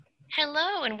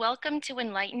Hello, and welcome to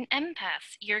Enlightened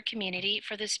Empaths, your community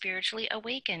for the spiritually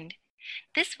awakened.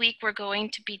 This week, we're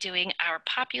going to be doing our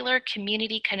popular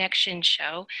Community Connection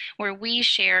show where we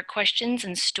share questions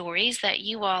and stories that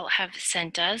you all have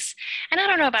sent us. And I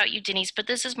don't know about you, Denise, but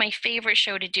this is my favorite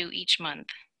show to do each month.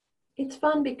 It's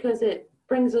fun because it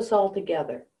brings us all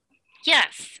together.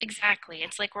 Yes, exactly.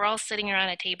 It's like we're all sitting around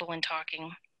a table and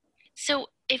talking. So,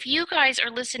 if you guys are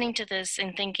listening to this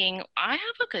and thinking, I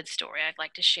have a good story I'd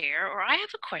like to share, or I have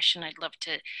a question I'd love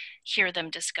to hear them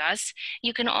discuss,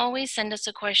 you can always send us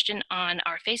a question on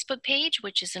our Facebook page,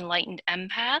 which is Enlightened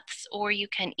Empaths, or you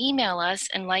can email us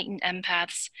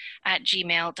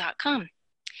enlightenedempaths@gmail.com.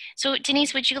 So,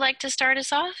 Denise, would you like to start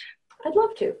us off? I'd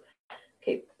love to.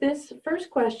 Okay, this first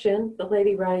question, the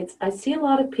lady writes, I see a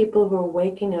lot of people who are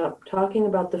waking up talking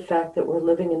about the fact that we're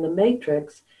living in the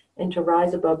matrix and to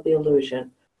rise above the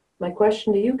illusion. My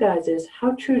question to you guys is,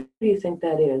 how true do you think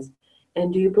that is?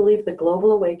 And do you believe the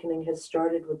global awakening has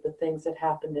started with the things that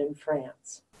happened in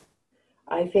France?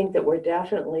 I think that we're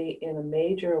definitely in a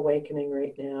major awakening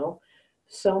right now.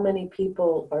 So many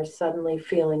people are suddenly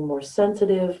feeling more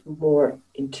sensitive, more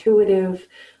intuitive.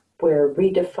 We're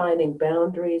redefining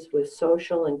boundaries with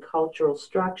social and cultural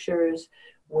structures,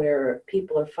 where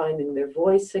people are finding their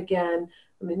voice again.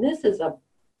 I mean, this is a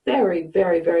very,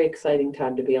 very, very exciting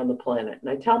time to be on the planet.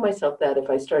 And I tell myself that if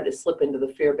I start to slip into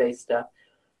the fear-based stuff.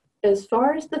 As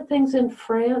far as the things in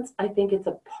France, I think it's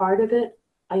a part of it.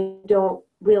 I don't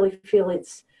really feel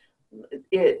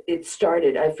it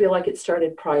started. I feel like it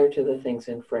started prior to the things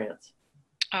in France.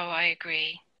 Oh, I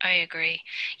agree. I agree.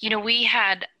 You know, we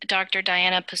had Dr.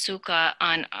 Diana Pasuka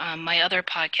on my other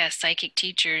podcast, Psychic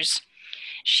Teachers.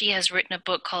 She has written a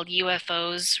book called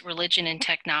UFOs, Religion and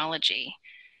Technology.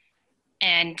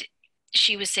 And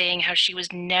she was saying how she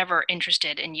was never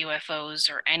interested in UFOs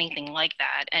or anything like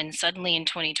that. And suddenly in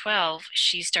 2012,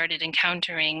 she started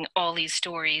encountering all these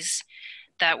stories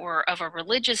that were of a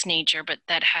religious nature, but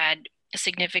that had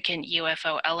significant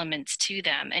UFO elements to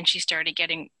them. And she started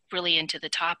getting really into the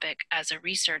topic as a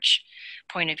research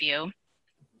point of view.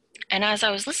 And as I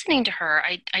was listening to her,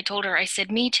 I told her, I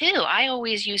said, me too. I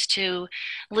always used to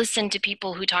listen to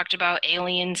people who talked about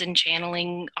aliens and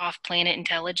channeling off planet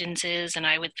intelligences. And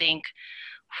I would think,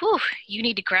 whew, you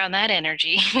need to ground that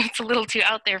energy. It's a little too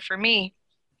out there for me.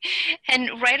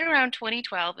 And right around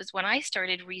 2012 is when I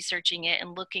started researching it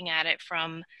and looking at it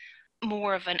from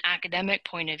more of an academic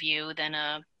point of view than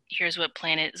a here's what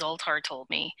Planet Zoltar told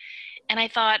me. And I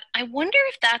thought, I wonder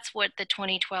if that's what the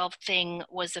 2012 thing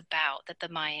was about that the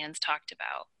Mayans talked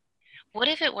about. What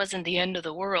if it wasn't the end of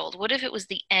the world? What if it was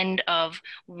the end of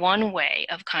one way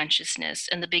of consciousness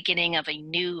and the beginning of a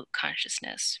new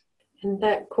consciousness? And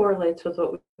that correlates with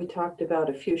what we talked about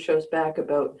a few shows back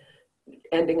about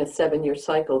ending a 7-year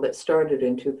cycle that started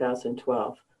in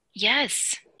 2012.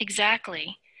 Yes,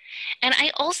 exactly. And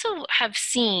I also have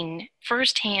seen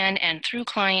firsthand and through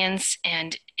clients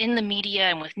and in the media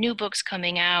and with new books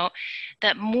coming out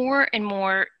that more and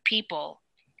more people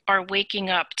are waking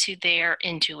up to their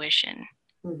intuition.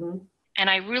 Mm-hmm. And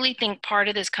I really think part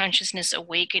of this consciousness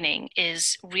awakening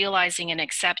is realizing and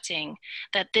accepting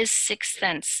that this sixth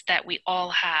sense that we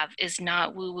all have is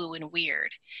not woo woo and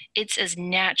weird. It's as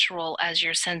natural as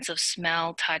your sense of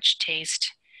smell, touch,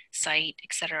 taste, sight,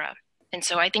 etc. And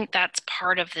so I think that's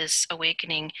part of this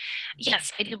awakening.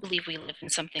 Yes, I do believe we live in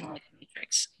something like a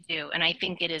matrix, I do. And I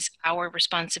think it is our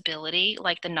responsibility,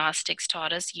 like the Gnostics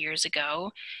taught us years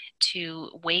ago,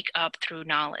 to wake up through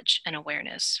knowledge and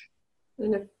awareness.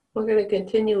 And if we're going to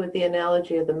continue with the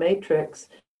analogy of the matrix,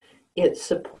 it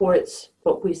supports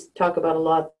what we talk about a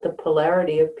lot, the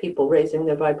polarity of people raising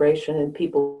their vibration and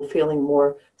people feeling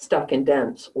more stuck and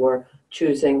dense or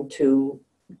choosing to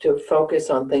focus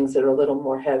on things that are a little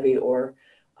more heavy or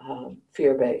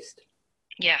fear-based.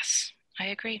 Yes, I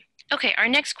agree. Okay, our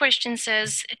next question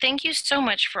says, thank you so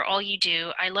much for all you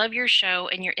do. I love your show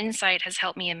and your insight has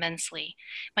helped me immensely.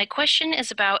 My question is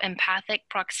about empathic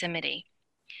proximity.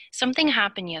 Something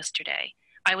happened yesterday.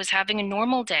 I was having a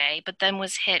normal day, but then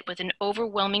was hit with an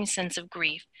overwhelming sense of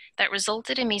grief that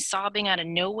resulted in me sobbing out of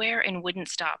nowhere and wouldn't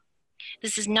stop.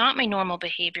 This is not my normal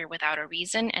behavior without a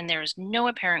reason, and there is no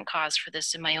apparent cause for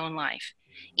this in my own life.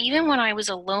 Even when I was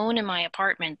alone in my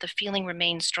apartment, the feeling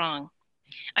remained strong.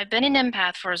 I've been an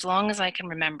empath for as long as I can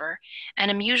remember,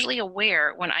 and am usually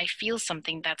aware when I feel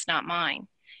something that's not mine.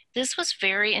 This was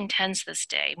very intense this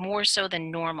day, more so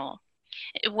than normal.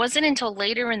 It wasn't until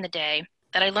later in the day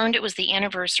that I learned it was the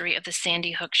anniversary of the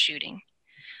Sandy Hook shooting.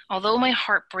 Although my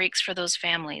heart breaks for those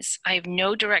families, I have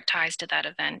no direct ties to that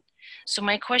event. So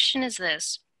my question is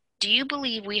this: do you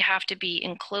believe we have to be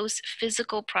in close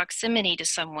physical proximity to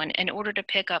someone in order to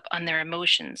pick up on their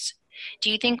emotions? Do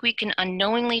you think we can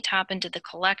unknowingly tap into the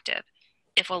collective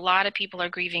if a lot of people are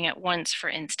grieving at once, for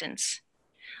instance?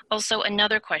 Also,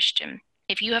 another question.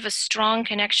 If you have a strong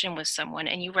connection with someone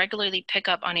and you regularly pick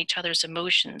up on each other's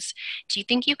emotions, do you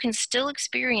think you can still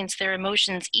experience their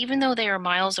emotions even though they are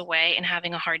miles away and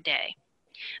having a hard day?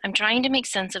 I'm trying to make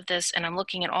sense of this and I'm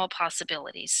looking at all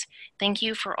possibilities. Thank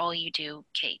you for all you do,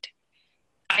 Kate.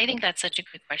 I think that's such a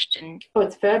good question. Oh,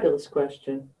 it's a fabulous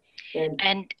question.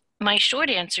 And my short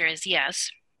answer is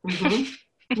yes.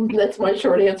 That's my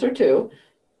short answer too.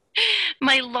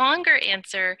 My longer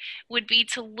answer would be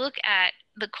to look at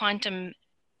the quantum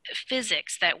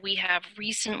physics that we have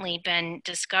recently been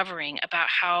discovering about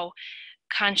how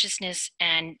consciousness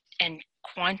and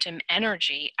quantum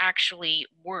energy actually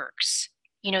works.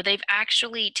 You know, they've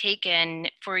actually taken,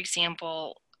 for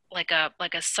example, like a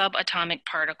subatomic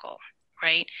particle,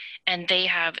 right? And they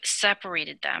have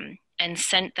separated them and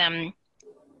sent them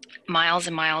miles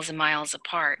and miles and miles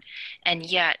apart. And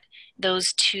yet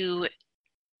those two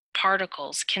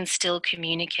particles can still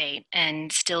communicate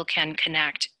and still can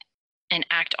connect and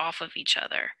act off of each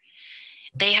other.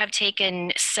 They have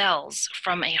taken cells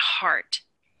from a heart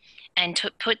and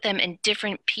put them in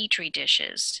different petri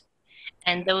dishes.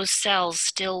 And those cells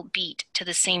still beat to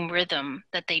the same rhythm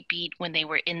that they beat when they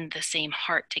were in the same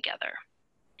heart together.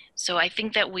 So I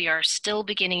think that we are still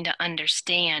beginning to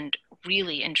understand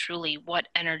really and truly what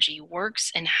energy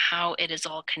works and how it is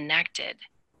all connected.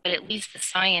 But at least the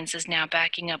science is now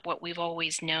backing up what we've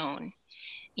always known.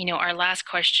 You know, our last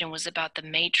question was about the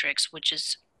matrix, which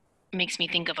is makes me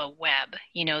think of a web,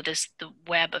 you know, the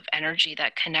web of energy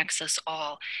that connects us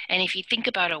all. And if you think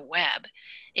about a web,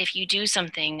 if you do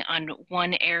something on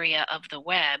one area of the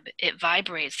web, it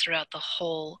vibrates throughout the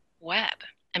whole web.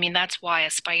 I mean, that's why a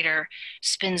spider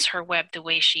spins her web the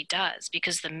way she does,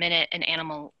 because the minute an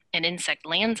insect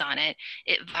lands on it,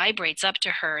 it vibrates up to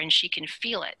her and she can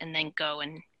feel it and then go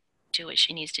and do what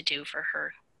she needs to do for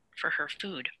her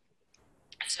food.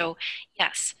 So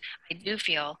yes, I do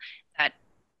feel that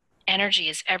energy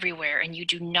is everywhere, and you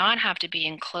do not have to be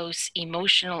in close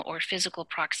emotional or physical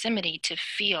proximity to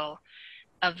feel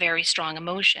a very strong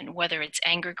emotion, whether it's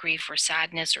anger, grief, or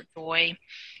sadness, or joy,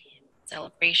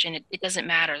 celebration. It doesn't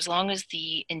matter. As long as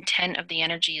the intent of the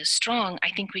energy is strong, I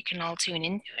think we can all tune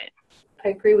into it. I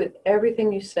agree with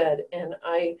everything you said. And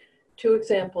two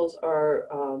examples are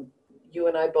you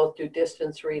and I both do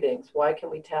distance readings. Why can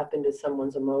we tap into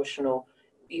someone's emotional?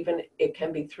 Even it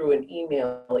can be through an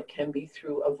email, it can be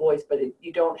through a voice, but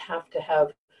you don't have to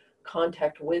have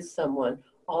contact with someone.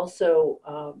 Also,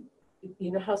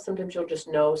 you know how sometimes you'll just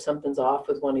know something's off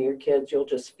with one of your kids, you'll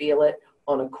just feel it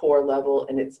on a core level,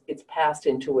 and it's past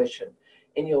intuition,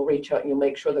 and you'll reach out and you'll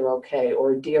make sure they're okay,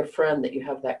 or a dear friend that you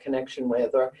have that connection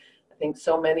with. Or I think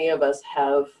so many of us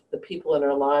have the people in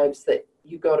our lives that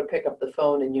you go to pick up the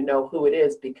phone and you know who it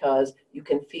is because you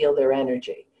can feel their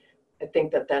energy. I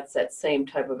think that that's that same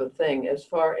type of a thing. As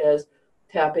far as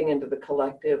tapping into the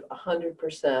collective,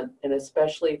 100%. And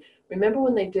especially, remember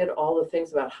when they did all the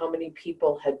things about how many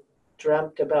people had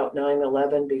dreamt about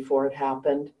 9/11 before it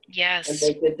happened? Yes. And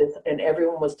they did this, and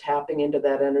everyone was tapping into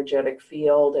that energetic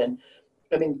field. And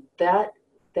I mean, that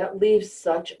leaves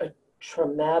such a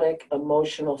traumatic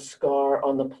emotional scar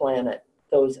on the planet.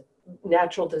 Those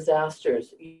natural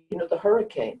disasters, you know, the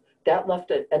hurricane, that left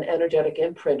an energetic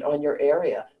imprint on your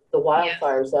area. The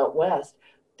wildfires out west,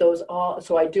 those all.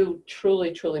 So I do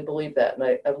truly, truly believe that.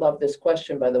 And I love this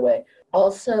question, by the way.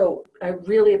 Also, I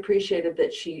really appreciated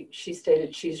that she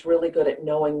stated she's really good at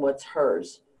knowing what's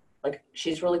hers. Like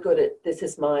she's really good at, this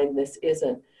is mine, this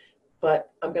isn't.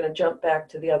 But I'm going to jump back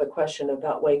to the other question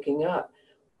about waking up.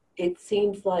 It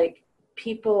seems like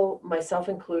people, myself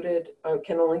included,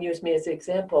 can only use me as an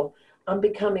example. I'm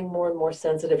becoming more and more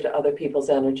sensitive to other people's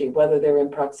energy, whether they're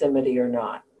in proximity or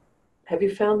not. Have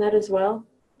you found that as well?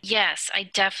 Yes, I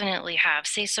definitely have.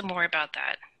 Say some more about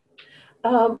that.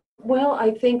 Well,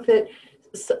 I think that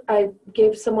I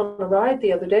gave someone a ride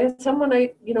the other day, someone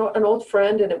an old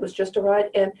friend, and it was just a ride.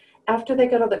 And after they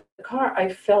got out of the car, I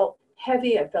felt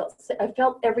heavy. I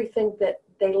felt everything that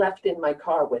they left in my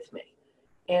car with me.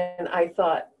 And I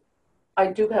thought, I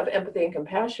do have empathy and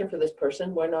compassion for this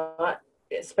person. We're not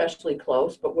especially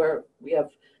close, but we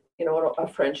have, a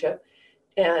friendship.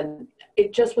 And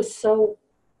it just was so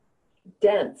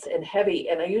dense and heavy.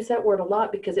 And I use that word a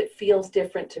lot because it feels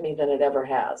different to me than it ever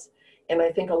has. And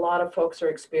I think a lot of folks are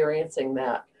experiencing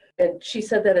that. And she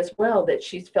said that as well, that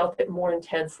she's felt it more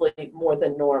intensely, more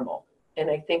than normal. And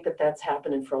I think that that's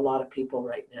happening for a lot of people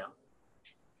right now.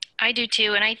 I do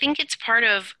too. And I think it's part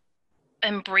of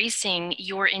embracing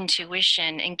your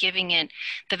intuition and giving it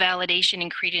the validation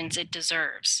and credence it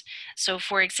deserves. So,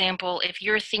 for example, if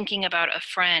you're thinking about a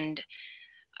friend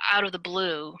out of the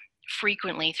blue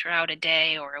frequently throughout a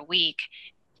day or a week,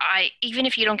 even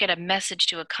if you don't get a message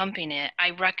to accompany it,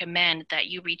 I recommend that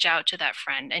you reach out to that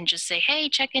friend and just say, "Hey,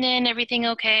 checking in, everything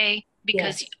okay?"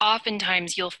 Because Yes.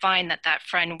 oftentimes you'll find that that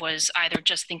friend was either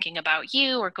just thinking about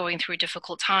you or going through a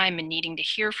difficult time and needing to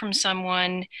hear from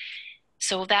someone.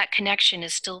 So that connection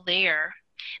is still there.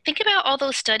 Think about all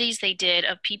those studies they did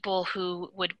of people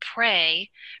who would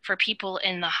pray for people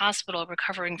in the hospital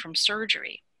recovering from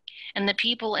surgery. And the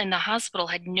people in the hospital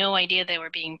had no idea they were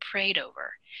being prayed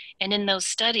over. And in those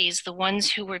studies, the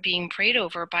ones who were being prayed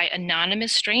over by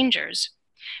anonymous strangers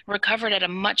recovered at a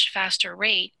much faster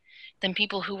rate than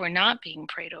people who were not being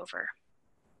prayed over.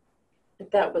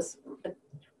 That was,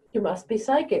 you must be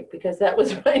psychic, because that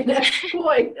was my next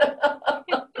point.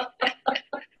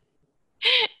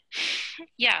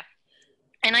 Yeah.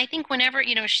 And I think whenever,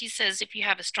 she says if you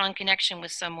have a strong connection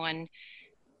with someone,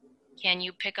 can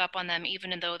you pick up on them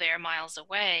even though they're miles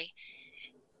away?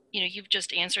 You've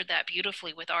just answered that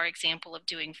beautifully with our example of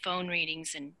doing phone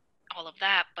readings and all of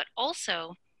that. But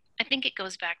also, I think it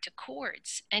goes back to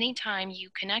cords. Anytime you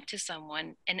connect to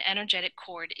someone, an energetic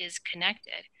cord is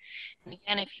connected. And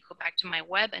again, if you go back to my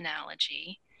web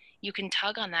analogy, you can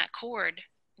tug on that cord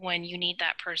when you need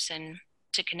that person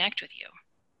to connect with you.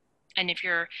 And if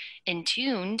you're in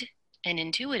tuned and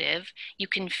intuitive, you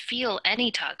can feel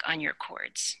any tug on your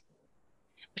cords,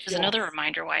 which is another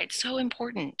reminder why it's so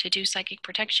important to do psychic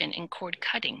protection and cord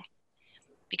cutting,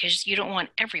 because you don't want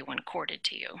everyone corded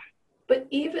to you. But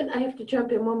even, I have to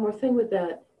jump in one more thing with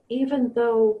that. Even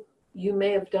though you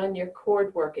may have done your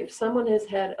cord work, if someone has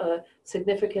had a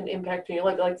significant impact on your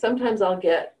life, like sometimes I'll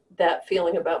get that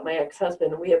feeling about my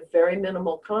ex-husband, and we have very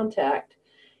minimal contact,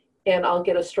 and I'll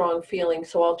get a strong feeling.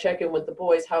 So I'll check in with the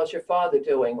boys, how's your father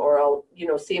doing? Or I'll,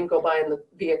 see him go by in the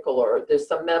vehicle, or there's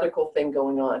some medical thing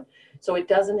going on. So it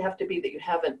doesn't have to be that you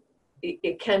haven't,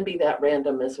 it can be that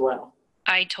random as well.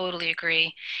 I totally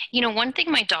agree. One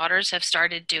thing my daughters have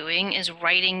started doing is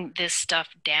writing this stuff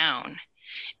down,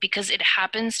 because it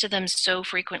happens to them so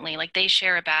frequently. Like, they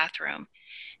share a bathroom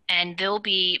and they'll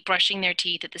be brushing their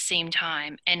teeth at the same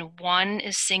time, and one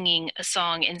is singing a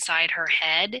song inside her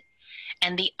head,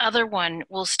 and the other one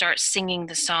will start singing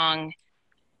the song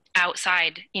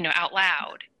outside, out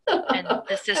loud. And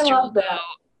the sister will go,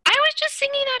 "I was just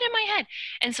singing that in my head."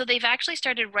 And so they've actually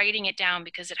started writing it down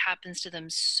because it happens to them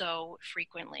so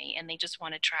frequently and they just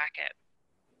want to track it.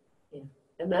 Yeah.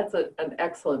 And that's an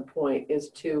excellent point,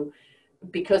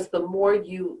 because the more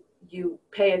you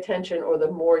pay attention, or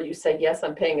the more you say, yes,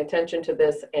 I'm paying attention to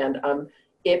this, and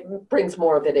it brings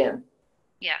more of it in.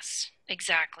 Yes,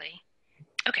 exactly.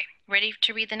 Okay, ready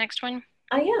to read the next one?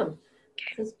 I am.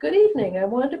 It says, good evening. I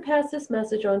wanted to pass this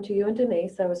message on to you and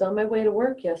Denise. I was on my way to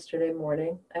work yesterday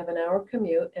morning. I have an hour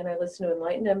commute, and I listen to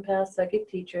Enlightened Empaths, Psychic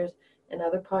Teachers, and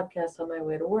other podcasts on my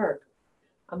way to work.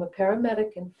 I'm a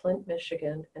paramedic in Flint,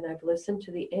 Michigan, and I've listened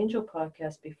to the Angel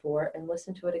podcast before and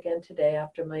listened to it again today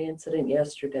after my incident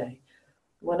yesterday.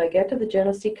 When I get to the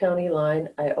Genesee County line,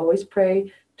 I always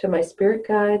pray to my spirit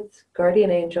guides, guardian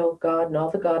angel, God, and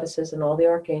all the goddesses and all the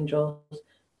archangels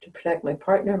to protect my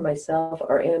partner, myself,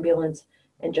 our ambulance,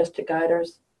 and just to guide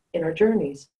us in our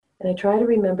journeys. And I try to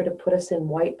remember to put us in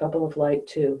white bubble of light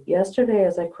too. Yesterday,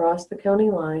 as I crossed the county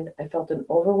line, I felt an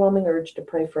overwhelming urge to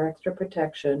pray for extra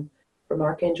protection from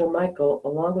Archangel Michael,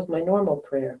 along with my normal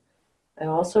prayer. I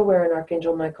also wear an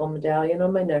Archangel Michael medallion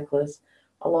on my necklace,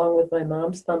 along with my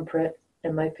mom's thumbprint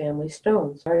and my family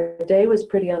stones. Our day was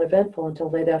pretty uneventful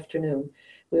until late afternoon.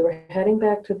 We were heading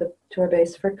back to our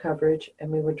base for coverage,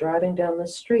 and we were driving down the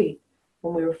street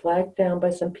when we were flagged down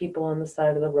by some people on the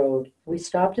side of the road. We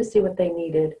stopped to see what they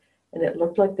needed, and it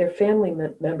looked like their family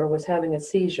member was having a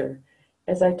seizure.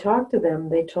 As I talked to them,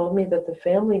 they told me that the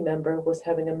family member was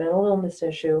having a mental illness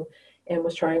issue and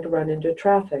was trying to run into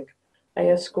traffic. I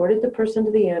escorted the person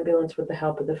to the ambulance with the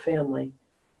help of the family.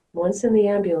 Once in the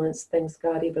ambulance, things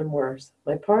got even worse.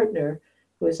 My partner,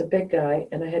 who is a big guy,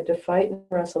 and I had to fight and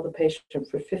wrestle the patient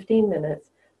for 15 minutes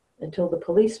until the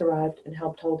police arrived and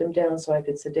helped hold him down so I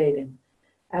could sedate him.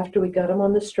 After we got him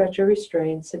on the stretcher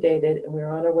restrained, sedated, and we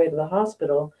were on our way to the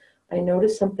hospital, I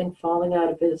noticed something falling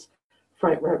out of his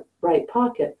front right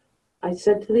pocket. I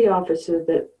said to the officer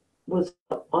that was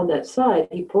on that side,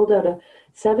 he pulled out a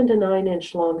 7 to 9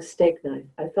 inch long steak knife.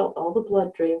 I felt all the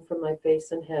blood drain from my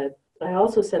face and head. I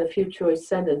also said a few choice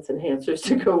sentence enhancers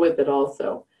to go with it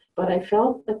also. But I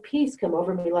felt a peace come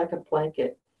over me like a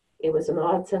blanket. It was an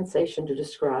odd sensation to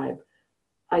describe.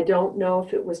 I don't know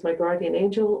if it was my guardian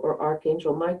angel or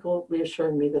Archangel Michael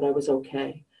reassuring me that I was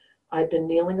okay. I'd been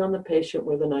kneeling on the patient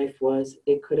where the knife was.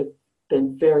 It could have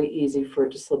been very easy for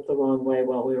it to slip the wrong way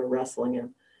while we were wrestling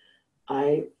him.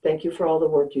 I thank you for all the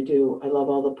work you do. I love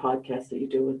all the podcasts that you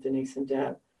do with Denise and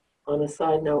Deb. On a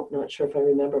side note, not sure if I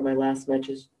remember my last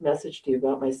message to you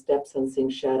about my stepson seeing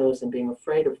shadows and being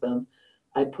afraid of them.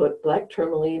 I put black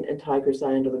tourmaline and tiger's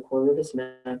eye under the corner of his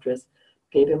mattress,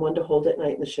 gave him one to hold at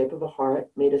night in the shape of a heart,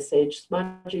 made a sage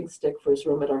smudging stick for his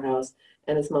room at our house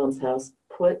and his mom's house,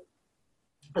 put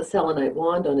a selenite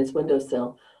wand on his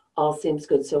windowsill. All seems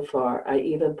good so far. I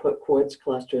even put quartz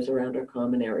clusters around our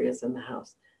common areas in the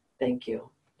house. Thank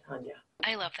you, Tanya.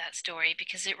 I love that story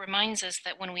because it reminds us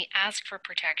that when we ask for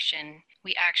protection,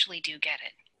 we actually do get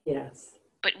it. Yes.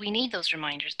 But we need those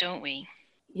reminders, don't we?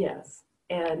 Yes.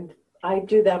 And I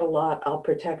do that a lot. I'll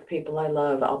protect people I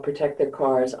love. I'll protect their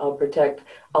cars.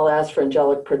 I'll ask for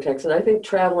angelic protection. I think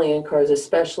traveling in cars,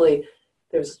 especially,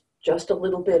 there's just a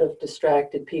little bit of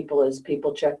distracted people as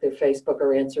people check their Facebook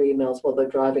or answer emails while they're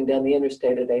driving down the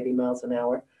interstate at 80 miles an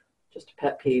hour. Just a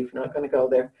pet peeve, not going to go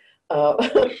there. Uh,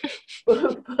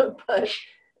 but,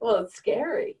 well, it's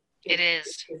scary. It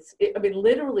is. I mean,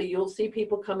 literally, you'll see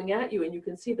people coming at you and you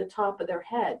can see the top of their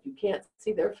head. You can't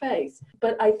see their face.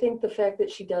 But I think the fact that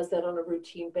she does that on a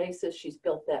routine basis, she's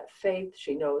built that faith.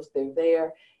 She knows they're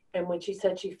there. And when she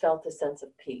said she felt a sense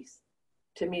of peace,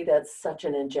 to me, that's such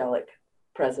an angelic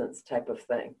presence type of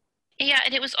thing. Yeah,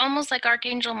 and it was almost like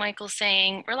Archangel Michael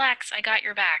saying, relax, I got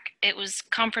your back. It was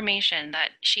confirmation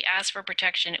that she asked for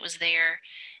protection, it was there,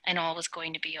 and all was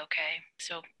going to be okay.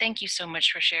 So thank you so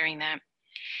much for sharing that.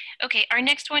 Okay, our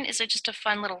next one is just a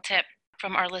fun little tip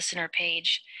from our listener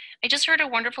page. I just heard a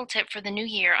wonderful tip for the new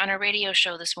year on a radio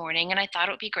show this morning, and I thought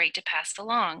it would be great to pass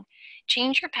along.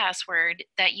 Change your password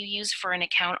that you use for an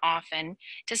account often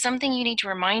to something you need to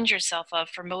remind yourself of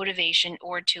for motivation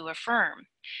or to affirm.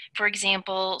 For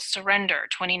example, Surrender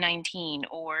 2019,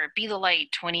 or Be the Light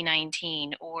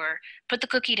 2019, or Put the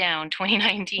Cookie Down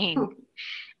 2019.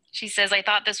 She says, I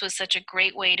thought this was such a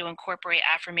great way to incorporate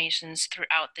affirmations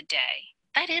throughout the day.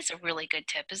 That is a really good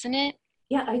tip, isn't it?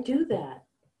 Yeah, I do that.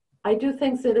 I do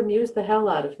things that amuse the hell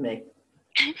out of me.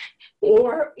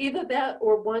 Or either that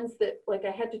or ones that, like,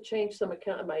 I had to change some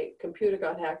account. My computer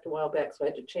got hacked a while back, so I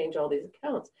had to change all these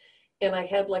accounts. And I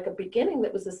had like a beginning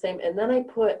that was the same. And then I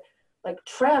put like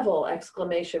travel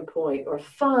exclamation point or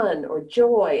fun or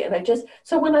joy. And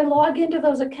so when I log into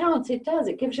those accounts, it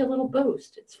gives you a little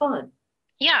boost. It's fun.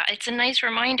 Yeah, it's a nice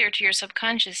reminder to your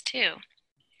subconscious too.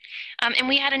 And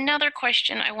we had another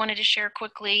question I wanted to share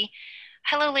quickly.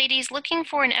 Hello, ladies. Looking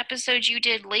for an episode you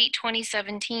did late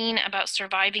 2017 about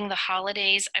surviving the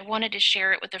holidays. I wanted to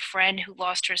share it with a friend who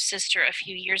lost her sister a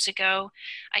few years ago.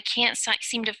 I can't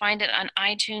seem to find it on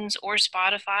iTunes or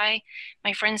Spotify.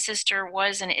 My friend's sister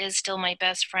was and is still my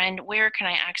best friend. Where can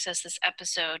I access this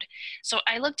episode? So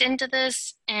I looked into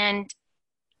this, and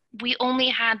we only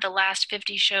had the last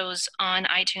 50 shows on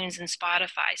iTunes and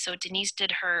Spotify. So Denise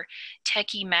did her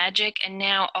techie magic, and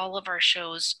now all of our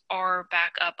shows are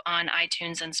back up on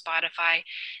iTunes and Spotify.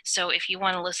 So if you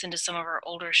want to listen to some of our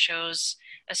older shows,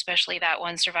 especially that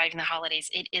one, Surviving the Holidays,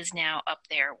 it is now up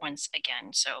there once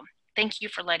again. So thank you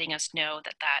for letting us know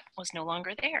that that was no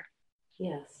longer there.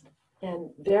 Yes, and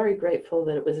very grateful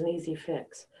that it was an easy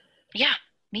fix. Yeah,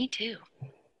 me too.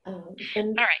 All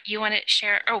right, you want to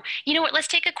share? Oh, you know what? Let's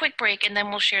take a quick break and then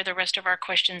we'll share the rest of our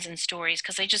questions and stories,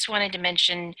 because I just wanted to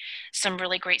mention some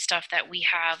really great stuff that we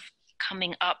have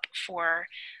coming up for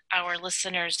our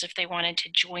listeners if they wanted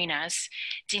to join us.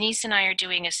 Denise and I are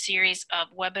doing a series of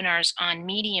webinars on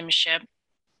mediumship.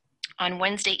 On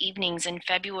Wednesday evenings in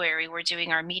February, we're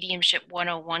doing our Mediumship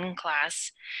 101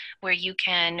 class, where you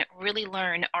can really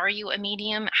learn, are you a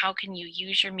medium? How can you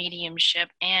use your mediumship?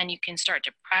 And you can start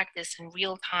to practice in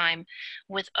real time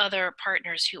with other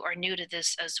partners who are new to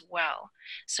this as well.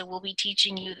 So we'll be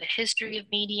teaching you the history of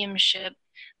mediumship,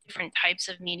 different types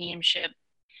of mediumship,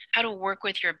 how to work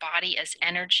with your body as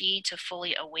energy to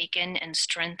fully awaken and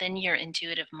strengthen your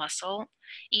intuitive muscle.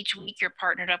 Each week you're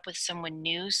partnered up with someone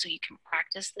new so you can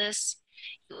practice this.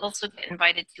 You'll also get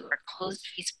invited to our closed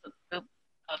Facebook group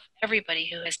of everybody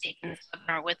who has taken this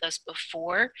webinar with us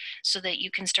before, so that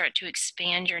you can start to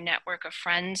expand your network of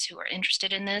friends who are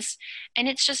interested in this. And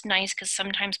it's just nice because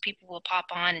sometimes people will pop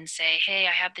on and say, hey,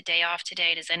 I have the day off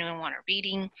today. Does anyone want a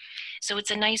reading? So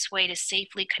it's a nice way to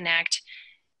safely connect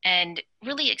and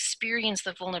really experience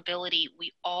the vulnerability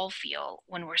we all feel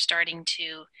when we're starting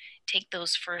to take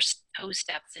those first toe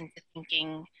steps into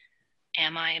thinking,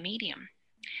 am I a medium?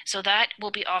 So that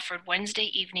will be offered Wednesday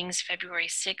evenings, February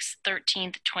 6th,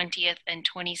 13th, 20th, and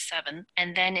 27th.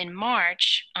 And then in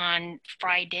March, on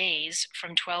Fridays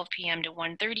from 12 p.m. to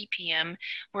 1:30 p.m.,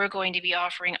 we're going to be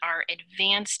offering our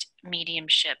advanced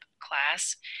mediumship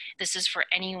class. This is for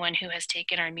anyone who has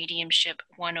taken our Mediumship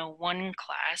 101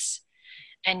 class.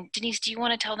 And Denise, do you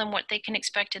want to tell them what they can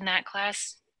expect in that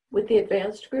class? With the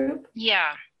advanced group,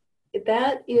 Yeah.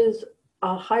 that is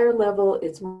a higher level.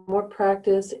 It's more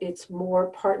practice. It's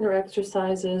more partner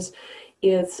exercises.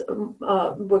 It's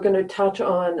we're going to touch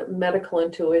on medical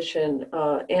intuition,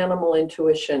 animal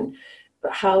intuition,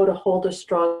 how to hold a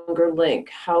stronger link,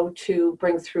 how to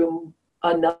bring through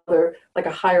another, like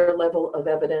a higher level of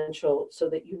evidential, so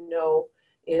that you know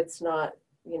it's not,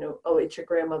 oh, it's your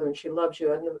grandmother and she loves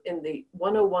you. And in the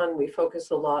 101, we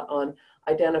focus a lot on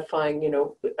identifying,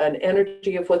 an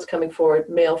energy of what's coming forward,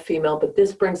 male, female, but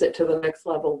this brings it to the next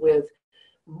level with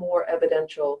more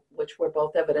evidential, which we're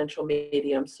both evidential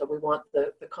mediums. So we want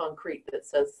the concrete that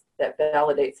says, that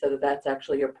validates that that's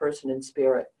actually your person in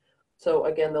spirit. So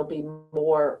again, there'll be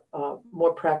more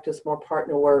practice, more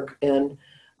partner work, and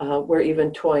we're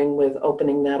even toying with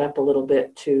opening that up a little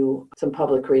bit to some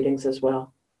public readings as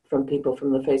well from people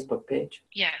from the Facebook page.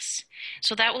 Yes.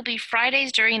 So that will be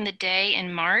Fridays during the day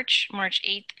in March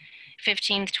 8th,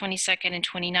 15th, 22nd, and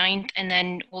 29th. And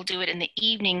then we'll do it in the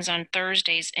evenings on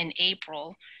Thursdays in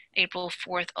April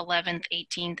 4th, 11th,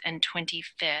 18th, and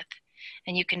 25th.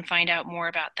 And you can find out more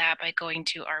about that by going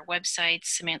to our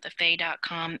websites,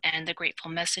 SamanthaFaye.com and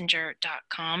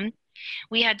TheGratefulMessenger.com.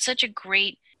 We had such a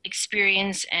great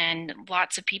experience and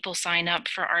lots of people sign up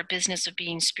for our Business of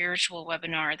Being Spiritual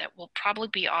webinar that we'll probably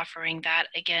be offering that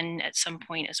again at some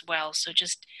point as well. So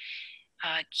just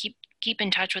keep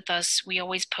in touch with us. We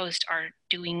always post our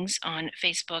doings on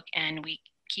Facebook and we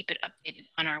keep it updated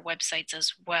on our websites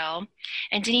as well.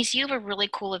 And Denise, you have a really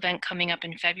cool event coming up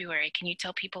in February. Can you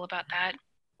tell people about that?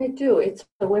 I do. It's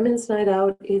a women's night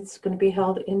out. It's going to be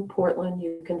held in Portland.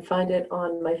 You can find it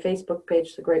on my Facebook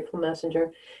page, The Grateful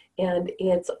Messenger. And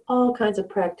it's all kinds of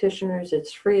practitioners.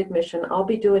 It's free admission. I'll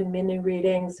be doing mini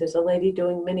readings. There's a lady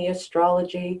doing mini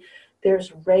astrology.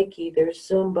 There's Reiki. There's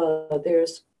Zumba.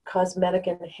 There's cosmetic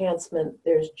enhancement.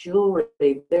 There's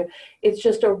jewelry. It's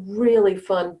just a really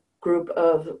fun group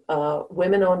of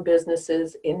women-owned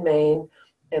businesses in Maine.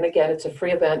 And again, it's a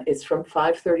free event. It's from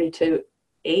 5:30 to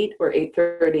 8 or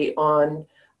 8:30 on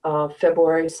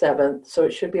February 7th. So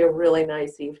it should be a really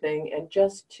nice evening, and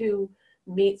just to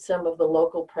meet some of the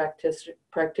local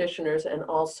practitioners and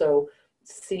also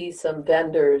see some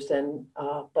vendors, and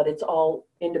but it's all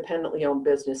independently owned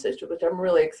businesses, which I'm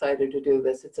really excited to do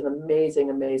this. It's an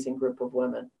amazing, amazing group of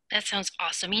women. That sounds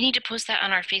awesome. You need to post that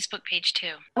on our Facebook page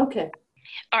too. Okay.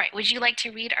 All right. Would you like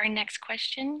to read our next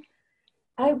question?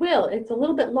 I will. It's a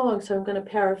little bit long, so I'm going to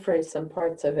paraphrase some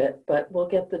parts of it, but we'll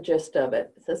get the gist of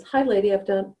it. It says, "Hi, lady.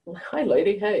 Hi,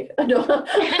 lady. Hey. No,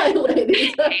 hi,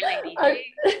 ladies. Hey, lady.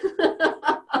 Hey.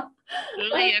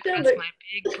 Lay across my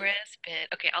big breast bit."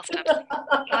 Okay, I'll stop.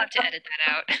 I'll have to edit that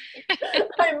out.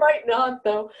 I might not,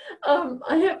 though.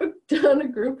 I have done a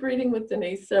group reading with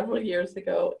Denise several years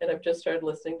ago, and I've just started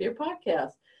listening to your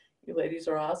podcast. You ladies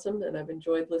are awesome, and I've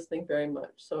enjoyed listening very much.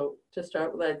 So to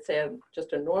start with, I'd say I'm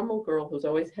just a normal girl who's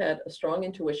always had a strong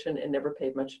intuition and never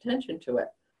paid much attention to it.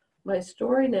 My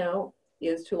story now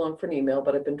is too long for an email,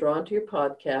 but I've been drawn to your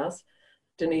podcast,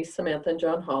 Denise, Samantha, and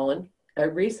John Holland. I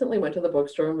recently went to the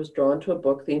bookstore and was drawn to a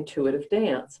book, The Intuitive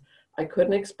Dance. I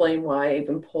couldn't explain why I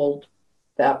even pulled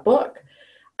that book.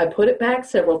 I put it back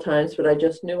several times, but I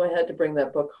just knew I had to bring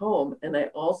that book home. And I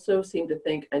also seemed to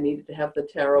think I needed to have the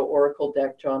Tarot Oracle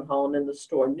deck, John Holland, in the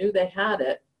store. Knew they had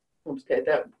it. Okay,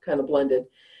 that kind of blended.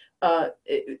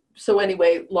 So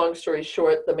anyway, long story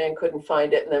short, the man couldn't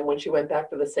find it. And then when she went back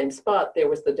to the same spot, there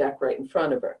was the deck right in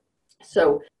front of her.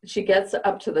 So she gets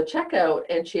up to the checkout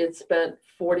and she had spent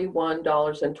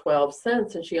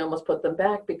 $41.12, and she almost put them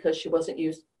back because she wasn't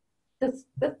used.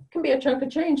 That can be a chunk of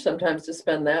change sometimes to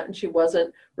spend that, and she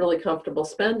wasn't really comfortable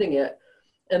spending it.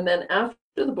 And then after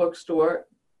the bookstore,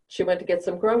 she went to get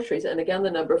some groceries, and again the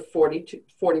number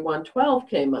 4112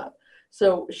 came up.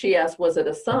 So she asked, was it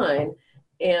a sign?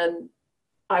 And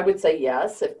I would say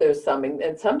yes, if there's something.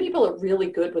 And some people are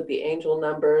really good with the angel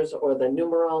numbers or the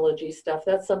numerology stuff.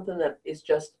 That's something that is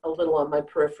just a little on my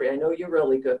periphery. I know you're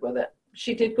really good with it.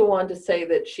 She did go on to say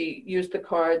that she used the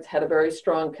cards, had a very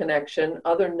strong connection,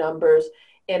 other numbers,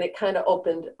 and it kind of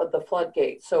opened the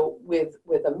floodgate. So with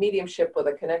a mediumship, with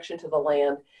a connection to the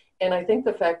land, and I think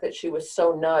the fact that she was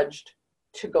so nudged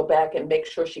to go back and make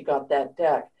sure she got that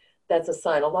deck, that's a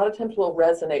sign. A lot of times we'll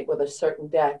resonate with a certain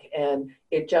deck and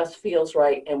it just feels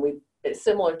right, and we it's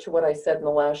similar to what I said in the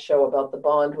last show about the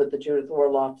bond with the Judith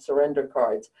Orloff surrender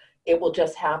cards. It will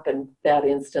just happen that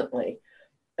instantly.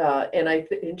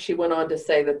 And she went on to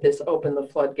say that this opened the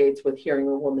floodgates with hearing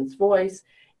a woman's voice.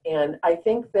 And I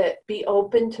think that be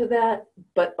open to that,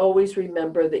 but always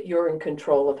remember that you're in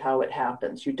control of how it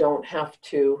happens. You don't have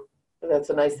to, that's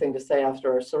a nice thing to say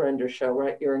after a surrender show,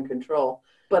 right? You're in control.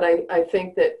 But I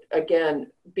think that, again,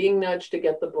 being nudged to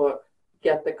get the book,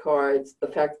 get the cards, the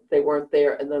fact that they weren't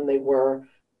there and then they were,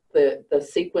 the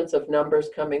sequence of numbers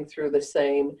coming through the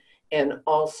same, and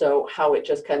also how it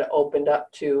just kind of opened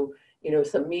up to,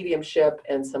 some mediumship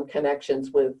and some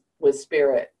connections with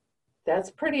spirit.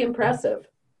 That's pretty impressive.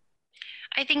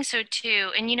 I think so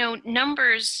too. And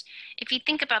numbers, if you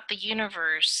think about the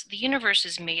universe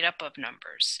is made up of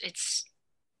numbers. It's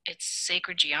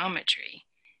sacred geometry.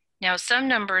 Now, some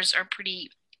numbers are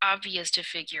pretty obvious to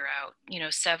figure out.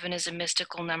 7 is a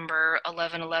mystical number,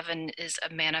 1111 is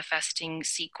a manifesting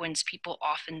sequence people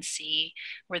often see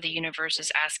where the universe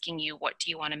is asking you, what do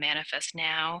you want to manifest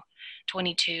now?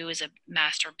 22 is a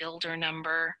master builder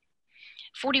number.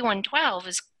 4112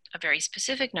 is a very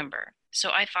specific number. So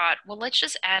I thought, well, let's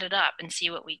just add it up and see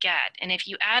what we get. And if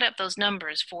you add up those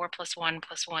numbers, 4 plus 1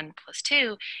 plus 1 plus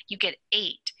 2, you get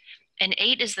 8. And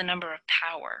 8 is the number of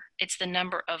power. It's the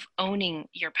number of owning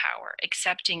your power,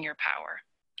 accepting your power.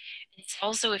 It's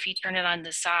also, if you turn it on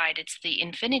the side, it's the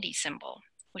infinity symbol,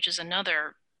 which is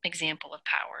another example of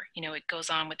power. It goes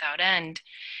on without end.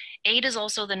 8 is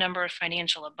also the number of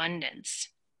financial abundance.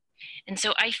 And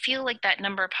so I feel like that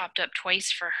number popped up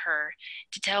twice for her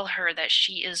to tell her that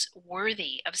she is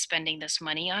worthy of spending this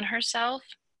money on herself,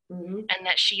 and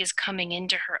that she is coming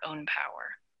into her own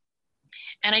power.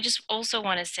 And I just also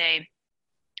want to say,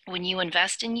 when you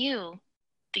invest in you,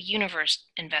 the universe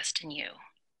invests in you.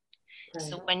 Right.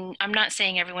 So I'm not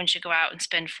saying everyone should go out and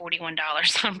spend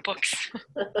 $41 on books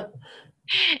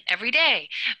every day,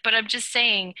 but I'm just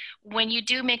saying, when you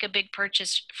do make a big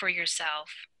purchase for yourself,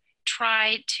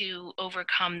 try to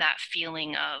overcome that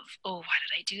feeling of, oh, why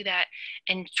did I do that?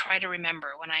 And try to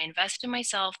remember, when I invest in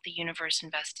myself, the universe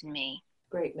invests in me.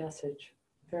 Great message.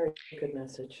 Very good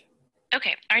message.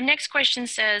 Okay, our next question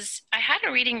says, I had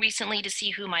a reading recently to see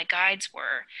who my guides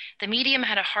were. The medium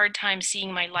had a hard time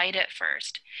seeing my light at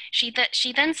first. She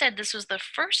then said this was the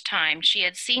first time she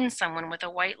had seen someone with a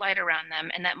white light around them,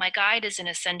 and that my guide is an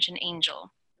ascension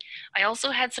angel. I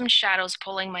also had some shadows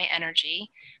pulling my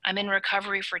energy. I'm in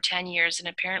recovery for 10 years and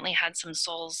apparently had some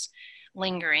souls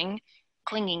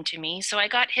clinging to me, so I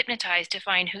got hypnotized to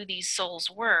find who these souls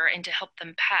were and to help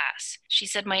them pass. She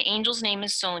said my angel's name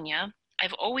is Sonia.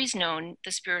 I've always known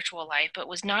the spiritual life, but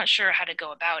was not sure how to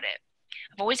go about it.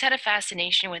 I've always had a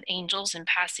fascination with angels and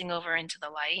passing over into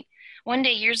the light. One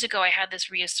day years ago, I had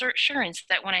this reassurance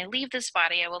that when I leave this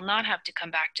body, I will not have to come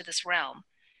back to this realm.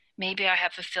 Maybe I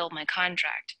have fulfilled my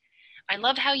contract. I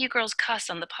love how you girls cuss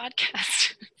on the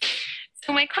podcast.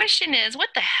 So my question is, what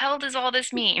the hell does all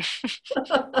this mean?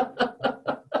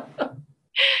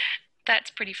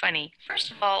 That's pretty funny. First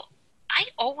of all, I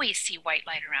always see white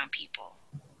light around people.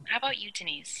 How about you,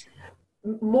 Denise?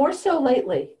 More so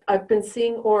lately. I've been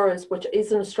seeing auras, which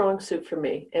isn't a strong suit for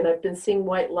me. And I've been seeing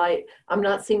white light. I'm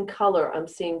not seeing color. I'm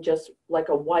seeing just like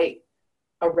a white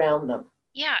around them.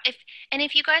 Yeah,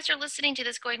 if you guys are listening to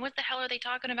this going, what the hell are they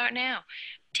talking about now?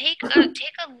 Take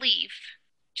a leaf,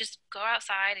 just go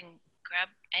outside and grab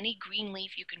any green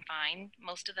leaf you can find.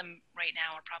 Most of them right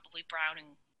now are probably brown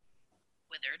and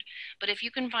withered. But if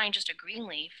you can find just a green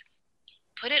leaf,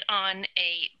 put it on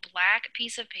a black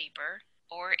piece of paper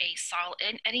or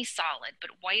any solid, but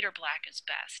white or black is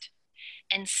best,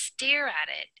 and stare at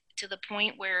it to the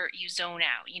point where you zone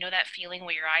out. You know that feeling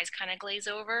where your eyes kind of glaze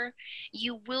over?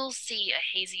 You will see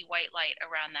a hazy white light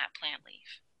around that plant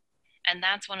leaf. And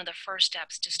that's one of the first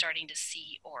steps to starting to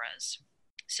see auras.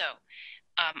 So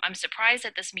I'm surprised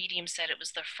that this medium said it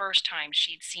was the first time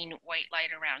she'd seen white light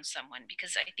around someone,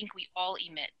 because I think we all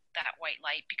emit that white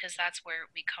light because that's where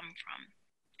we come from.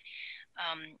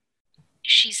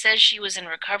 She says she was in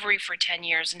recovery for 10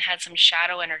 years and had some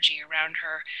shadow energy around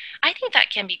her. I think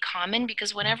that can be common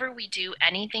because whenever we do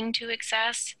anything to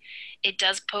excess, it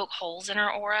does poke holes in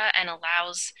our aura and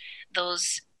allows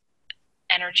those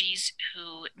energies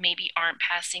who maybe aren't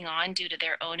passing on due to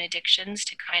their own addictions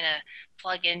to kind of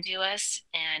plug into us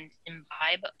and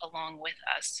imbibe along with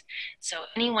us. So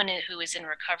anyone who is in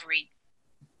recovery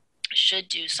should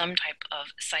do some type of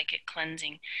psychic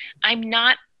cleansing. I'm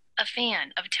not a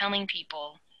fan of telling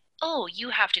people, oh, you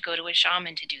have to go to a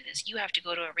shaman to do this. You have to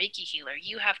go to a Reiki healer.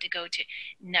 You have to go to...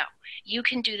 No, you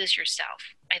can do this yourself.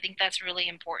 I think that's really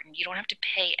important. You don't have to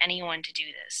pay anyone to do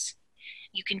this.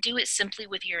 You can do it simply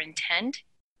with your intent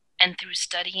and through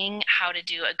studying how to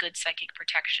do a good psychic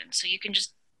protection. So you can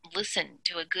just listen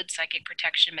to a good psychic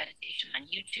protection meditation on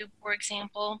YouTube, for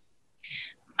example.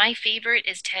 My favorite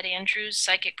is Ted Andrews'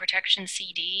 Psychic Protection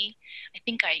CD. I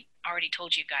think I already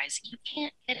told you guys, you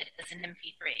can't get it as an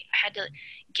MP3. I had to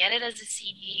get it as a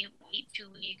CD, wait 2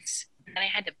 weeks, and then I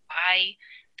had to buy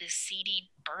this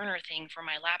CD burner thing for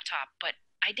my laptop. But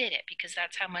I did it because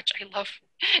that's how much I love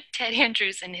Ted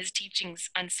Andrews and his teachings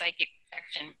on psychic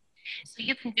protection. So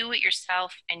you can do it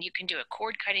yourself, and you can do a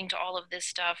cord cutting to all of this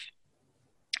stuff.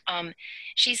 Um,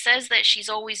 she says that she's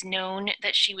always known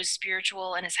that she was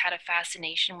spiritual and has had a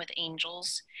fascination with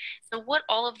angels. So, what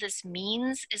all of this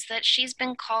means is that she's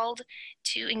been called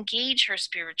to engage her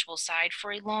spiritual side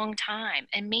for a long time.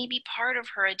 And maybe part of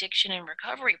her addiction and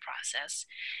recovery process,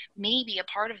 maybe a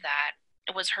part of that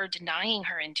was her denying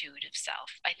her intuitive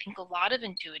self. I think a lot of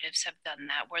intuitives have done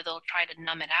that, where they'll try to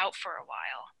numb it out for a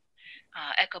while.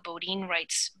 Echo Bodine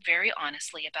writes very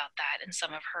honestly about that in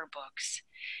some of her books.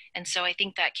 And so I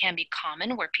think that can be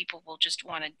common, where people will just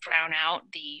want to drown out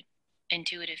the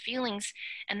intuitive feelings.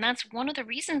 And that's one of the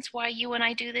reasons why you and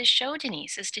I do this show,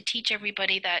 Denise, is to teach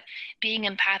everybody that being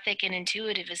empathic and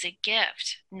intuitive is a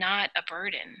gift, not a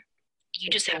burden. You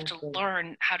just have to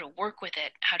learn how to work with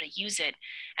it, how to use it,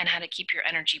 and how to keep your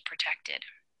energy protected.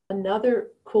 Another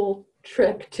cool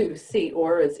trick to see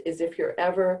auras is if you're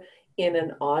ever in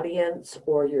an audience,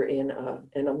 or you're in a,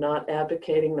 and I'm not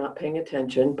advocating not paying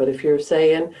attention, but if you're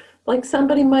saying, like,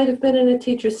 somebody might have been in a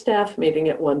teacher staff meeting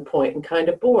at one point and kind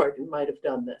of bored and might have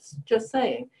done this, just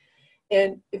saying.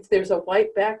 And if there's a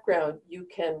white background, you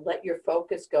can let your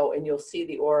focus go and you'll see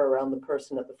the aura around the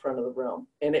person at the front of the room.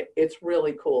 And it's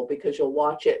really cool because you'll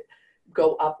watch it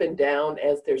go up and down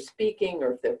as they're speaking,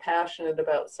 or if they're passionate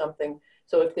about something.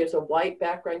 So if there's a white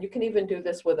background, you can even do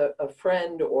this with a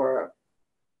friend, or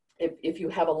if you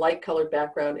have a light colored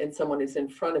background and someone is in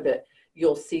front of it,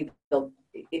 you'll see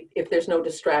if there's no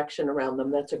distraction around them.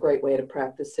 That's a great way to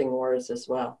practice seeing auras as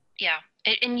well. Yeah.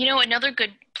 And you know, another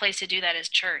good place to do that is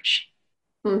church.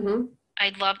 Mm-hmm.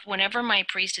 I love whenever my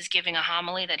priest is giving a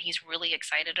homily that he's really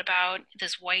excited about,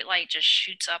 this white light just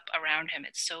shoots up around him.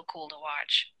 It's so cool to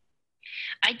watch.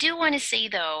 I do want to say,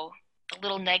 though, the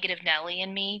little negative Nelly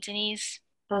in me, Denise,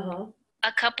 Uh-huh.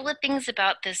 a couple of things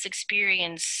about this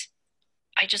experience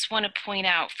I just want to point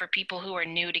out for people who are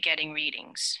new to getting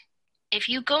readings. If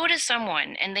you go to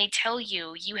someone and they tell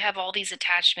you you have all these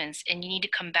attachments and you need to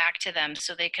come back to them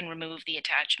so they can remove the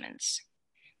attachments,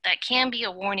 that can be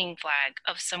a warning flag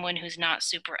of someone who's not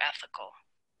super ethical.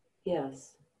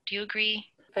 Yes. Do you agree?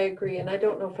 I agree. And I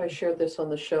don't know if I shared this on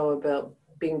the show about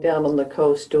being down on the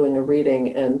coast doing a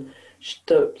reading, and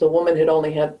the woman had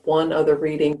only had one other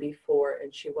reading before,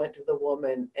 and she went to the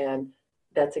woman, and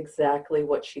that's exactly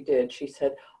what she did. She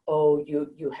said, oh,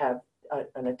 you have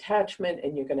an attachment,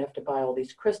 and you're going to have to buy all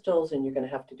these crystals, and you're going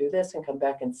to have to do this and come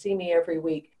back and see me every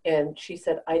week. And she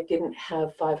said, I didn't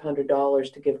have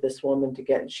 $500 to give this woman to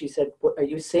get. And she said, are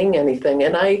you seeing anything?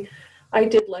 And I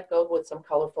did let go with some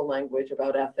colorful language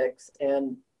about ethics,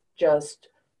 and just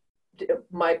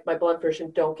my blunt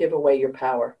version, don't give away your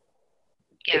power.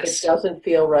 Yes. If it doesn't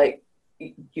feel right,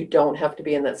 you don't have to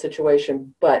be in that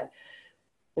situation. But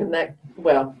in that,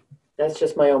 well, that's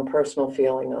just my own personal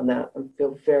feeling on that. I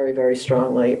feel very, very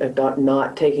strongly about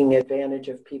not taking advantage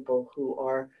of people who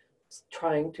are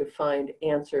trying to find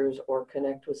answers or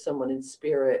connect with someone in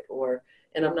spirit,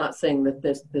 and I'm not saying that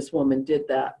this woman did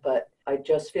that, but I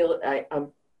just feel I'm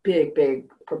big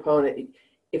proponent.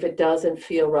 If it doesn't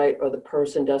feel right or the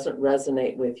person doesn't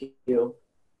resonate with you,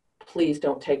 please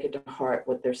don't take it to heart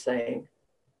what they're saying.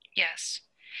 Yes.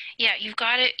 Yeah, you've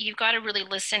got to really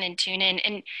listen and tune in.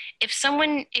 And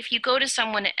if you go to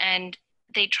someone and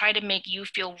they try to make you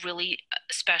feel really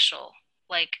special,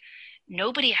 like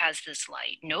nobody has this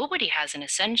light, nobody has an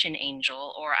ascension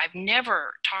angel, or I've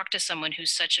never talked to someone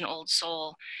who's such an old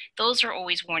soul, those are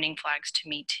always warning flags to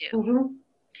me too. Mm-hmm.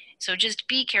 So just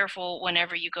be careful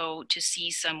whenever you go to see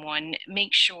someone.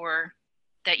 Make sure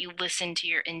that you listen to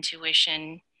your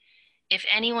intuition. If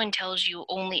anyone tells you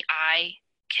only I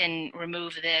can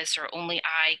remove this, or only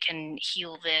I can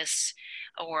heal this,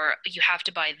 or you have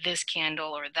to buy this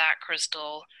candle or that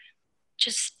crystal,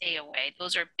 just stay away.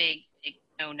 Those are big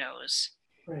no-nos.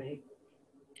 Right.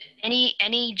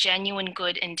 Any genuine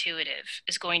good intuitive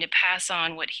is going to pass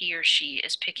on what he or she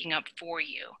is picking up for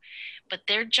you. But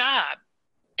their job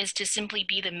is to simply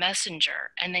be the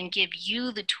messenger and then give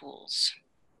you the tools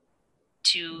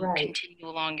to continue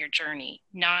along your journey,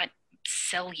 not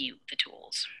sell you the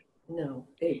tools. No,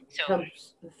 it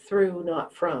comes through,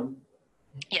 not from.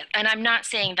 Yeah, and I'm not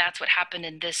saying that's what happened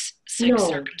in this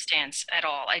circumstance at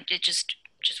all. I just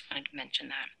wanted to mention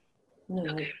that.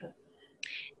 No, okay.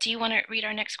 Do you want to read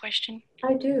our next question?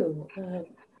 I do.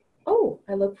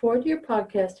 I look forward to your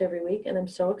podcast every week, and I'm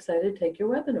so excited to take your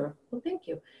webinar. Well, thank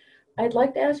you. I'd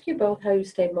like to ask you both how you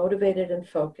stay motivated and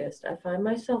focused. I find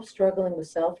myself struggling with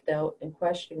self-doubt and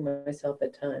questioning myself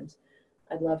at times.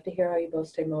 I'd love to hear how you both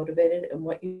stay motivated and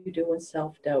what you do when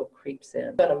self-doubt creeps in.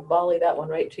 I'm going to volley that one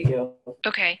right to you.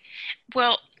 Okay.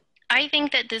 Well, I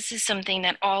think that this is something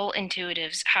that all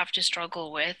intuitives have to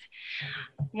struggle with.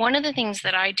 One of the things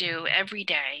that I do every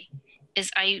day is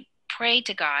I pray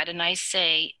to God and I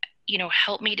say,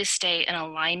 help me to stay in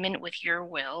alignment with your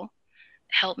will.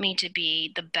 Help me to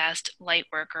be the best light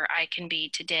worker I can be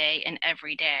today and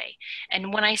every day.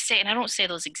 And when I say, and I don't say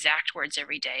those exact words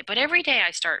every day, but every day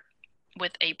I start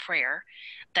with a prayer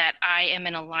that I am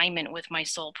in alignment with my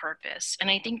soul purpose. And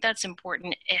I think that's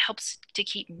important. It helps to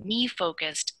keep me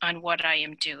focused on what I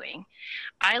am doing.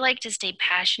 I like to stay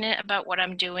passionate about what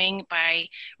I'm doing by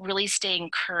really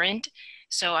staying current.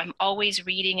 So I'm always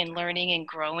reading and learning and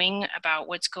growing about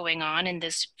what's going on in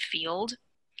this field.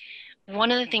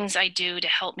 One of the things I do to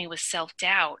help me with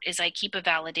self-doubt is I keep a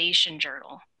validation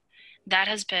journal. That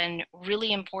has been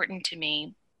really important to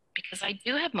me because I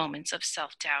do have moments of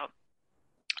self-doubt.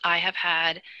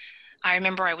 I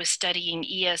remember I was studying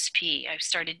ESP. I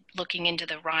started looking into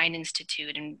the Rhine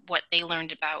Institute and what they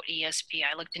learned about ESP.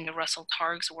 I looked into Russell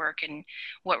Targ's work and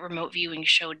what remote viewing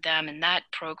showed them in that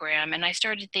program. And I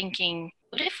started thinking,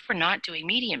 what if we're not doing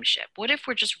mediumship? What if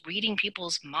we're just reading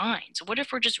people's minds? What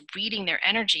if we're just reading their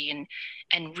energy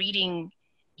and reading,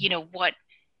 what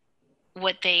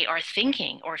they are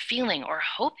thinking or feeling or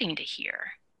hoping to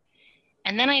hear?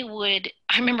 And then I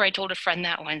remember I told a friend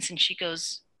that once and she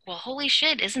goes, well, holy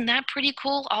shit, isn't that pretty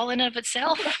cool all in of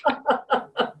itself?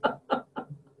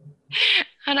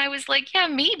 And I was like, yeah,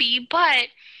 maybe, but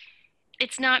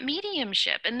it's not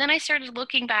mediumship. And then I started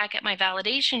looking back at my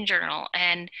validation journal.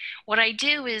 And what I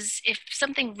do is if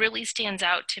something really stands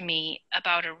out to me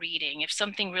about a reading, if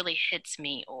something really hits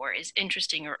me or is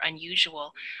interesting or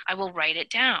unusual, I will write it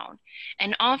down.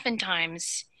 And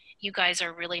oftentimes, you guys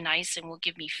are really nice and will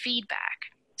give me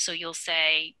feedback. So you'll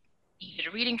say, you did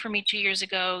a reading for me 2 years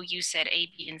ago. You said A,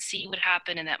 B, and C would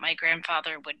happen and that my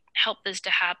grandfather would help this to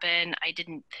happen. I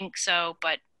didn't think so,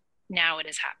 but now it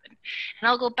has happened. And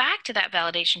I'll go back to that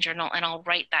validation journal and I'll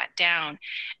write that down.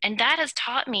 And that has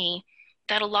taught me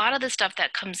that a lot of the stuff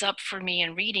that comes up for me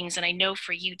in readings, and I know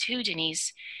for you too,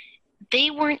 Denise, they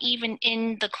weren't even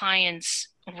in the client's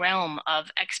realm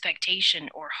of expectation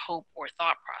or hope or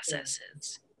thought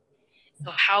processes. So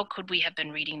how could we have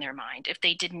been reading their mind if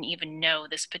they didn't even know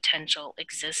this potential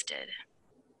existed?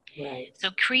 Right. So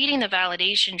creating the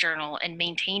validation journal and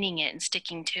maintaining it and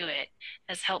sticking to it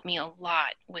has helped me a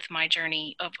lot with my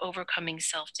journey of overcoming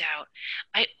self-doubt.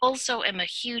 I also am a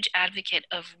huge advocate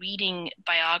of reading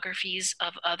biographies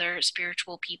of other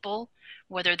spiritual people,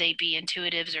 whether they be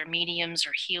intuitives or mediums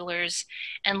or healers,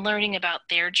 and learning about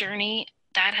their journey.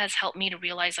 That has helped me to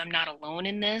realize I'm not alone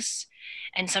in this.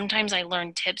 And sometimes I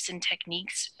learn tips and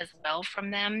techniques as well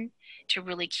from them to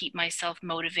really keep myself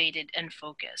motivated and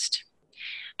focused.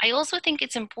 I also think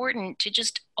it's important to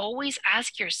just always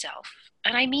ask yourself,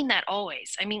 and I mean that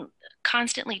always,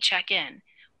 constantly check in.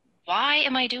 Why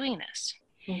am I doing this?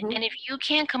 Mm-hmm. And if you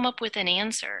can't come up with an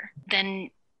answer,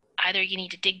 then either you need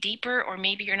to dig deeper or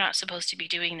maybe you're not supposed to be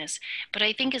doing this. But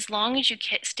I think as long as you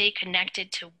stay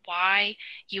connected to why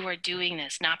you are doing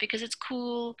this, not because it's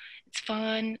cool, it's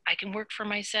fun, I can work for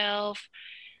myself,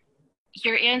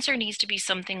 your answer needs to be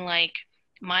something like,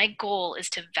 my goal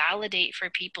is to validate for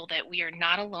people that we are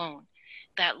not alone,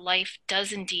 that life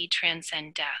does indeed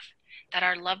transcend death, that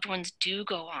our loved ones do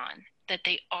go on, that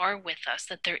they are with us,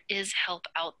 that there is help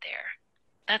out there.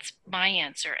 That's my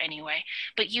answer anyway.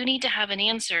 But you need to have an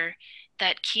answer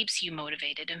that keeps you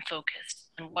motivated and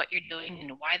focused on what you're doing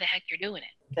and why the heck you're doing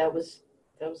it. That was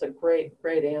a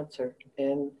great answer.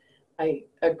 And I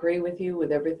agree with you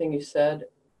with everything you said.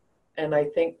 And I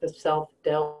think the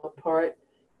self-doubt part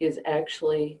is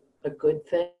actually a good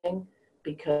thing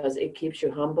because it keeps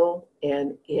you humble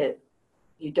and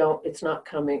it's not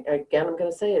coming, again, I'm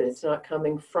going to say it, it's not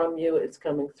coming from you, it's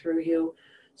coming through you.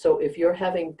 So if you're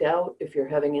having doubt, if you're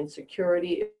having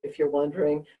insecurity, if you're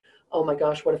wondering, oh my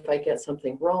gosh, what if I get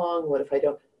something wrong? What if I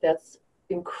don't? That's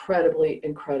incredibly,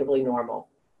 incredibly normal.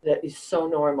 That is so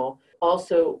normal.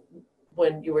 Also,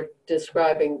 when you were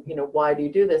describing, why do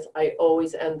you do this? I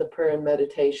always end the prayer and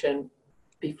meditation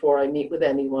before I meet with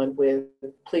anyone with,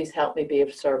 please help me be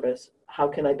of service. How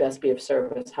can I best be of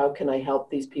service? How can I help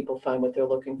these people find what they're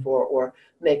looking for or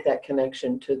make that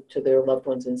connection to their loved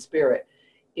ones in spirit?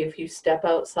 If you step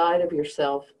outside of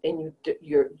yourself and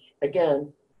you're,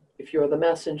 again, if you're the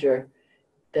messenger,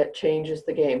 that changes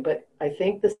the game. But I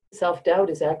think the self-doubt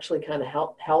is actually kind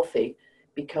of healthy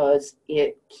because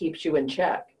it keeps you in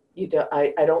check.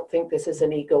 I don't think this is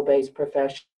an ego-based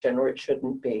profession, or it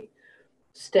shouldn't be.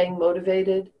 Staying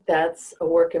motivated, that's a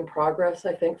work in progress,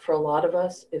 I think, for a lot of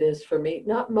us. It is for me.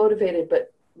 Not motivated,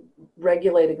 but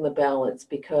regulating the balance,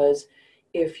 because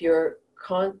if you're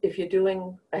if you're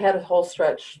doing, I had a whole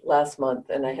stretch last month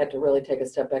and I had to really take a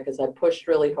step back because I pushed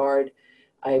really hard.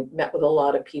 I met with a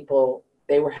lot of people.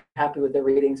 They were happy with their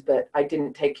readings, but I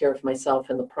didn't take care of myself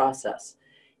in the process.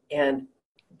 And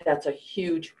that's a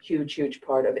huge, huge, huge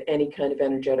part of any kind of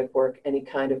energetic work, any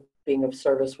kind of being of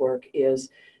service work, is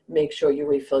make sure you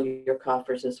refill your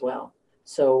coffers as well.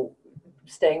 So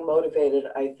staying motivated,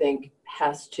 I think,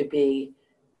 has to be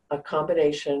a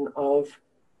combination of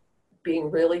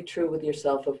being really true with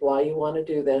yourself of why you want to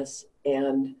do this,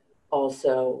 and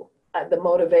also the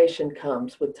motivation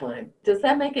comes with time. Does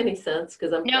that make any sense?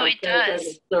 Because No, I'm it kind of going in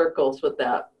does. circles with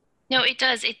that. No, it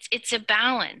does. It's a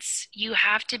balance. You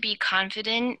have to be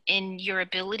confident in your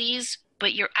abilities,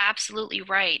 but you're absolutely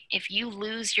right. If you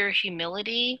lose your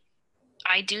humility,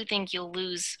 I do think you'll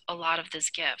lose a lot of this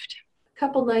gift. A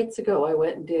couple nights ago, I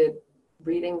went and did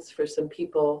readings for some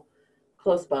people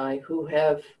close by who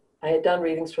have, I had done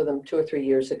readings for them 2 or 3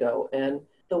 years ago, and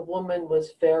the woman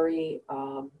was very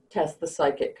test the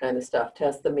psychic kind of stuff,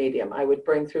 test the medium. I would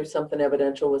bring through something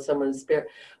evidential with someone's spirit.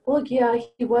 Well, yeah,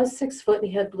 he was 6 foot and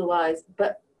he had blue eyes,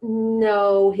 but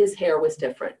no, his hair was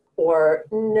different. Or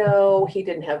no, he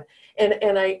didn't have,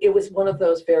 and I, it was one of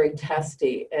those very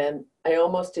testy, and I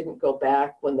almost didn't go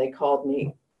back when they called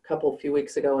me a few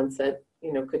weeks ago and said,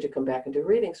 could you come back and do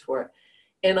readings for it?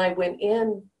 And I went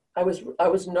in, I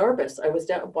was nervous. I was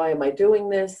down, why am I doing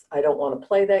this? I don't want to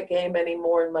play that game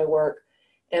anymore in my work.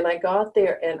 And I got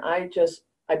there and I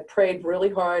prayed really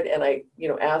hard, and I,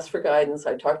 asked for guidance.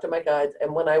 I talked to my guides.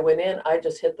 And when I went in, I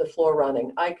just hit the floor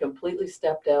running. I completely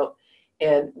stepped out.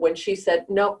 And when she said,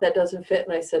 nope, that doesn't fit.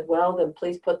 And I said, well, then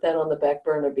please put that on the back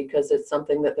burner, because it's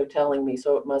something that they're telling me.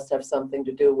 So it must have something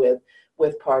to do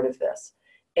with part of this.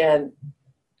 And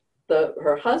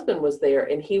her husband was there,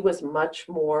 and he was much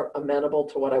more amenable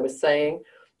to what I was saying.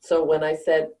 So when I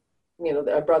said,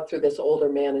 I brought through this older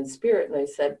man in spirit, and I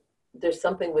said, there's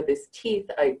something with his teeth.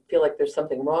 I feel like there's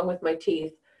something wrong with my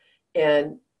teeth.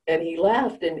 And he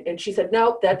laughed, and she said,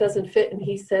 nope, that doesn't fit. And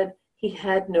he said, he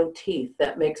had no teeth.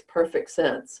 That makes perfect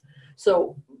sense.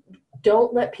 So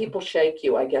don't let people shake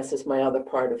you, I guess, is my other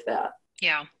part of that.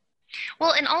 Yeah.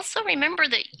 Well, and also remember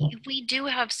that we do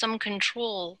have some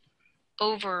control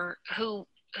over who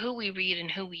we read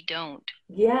and who we don't.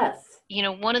 Yes.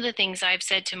 One of the things I've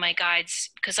said to my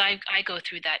guides, because I go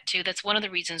through that too, that's one of the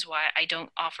reasons why I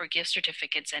don't offer gift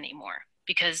certificates anymore.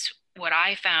 Because what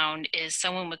I found is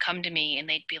someone would come to me and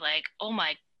they'd be like, oh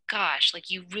my gosh, like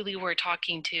you really were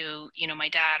talking to, my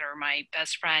dad or my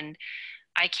best friend.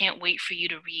 I can't wait for you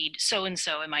to read so and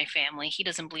so in my family. He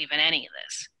doesn't believe in any of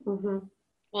this. Mm-hmm.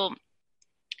 Well,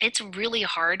 it's really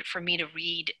hard for me to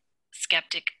read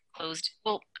skeptic closed,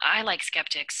 well, I like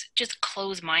skeptics, just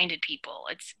closed-minded people.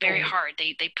 It's very Right. hard.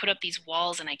 They put up these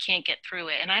walls and I can't get through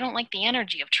it, and I don't like the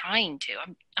energy of trying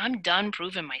to. I'm done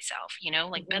proving myself,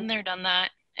 like Mm-hmm. been there, done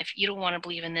that. If you don't want to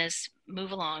believe in this,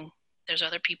 move along. There's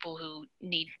other people who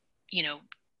need, you know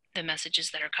the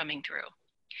messages that are coming through.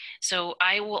 So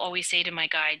I will always say to my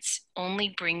guides,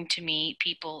 only bring to me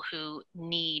people who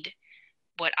need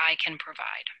what I can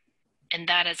provide, and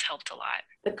that has helped a lot.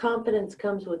 The confidence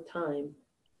comes with time.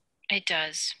 It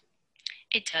does.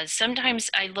 It does. Sometimes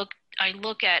I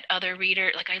look at other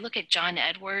reader, like I look at John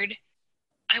Edward.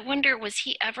 I wonder, was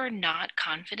he ever not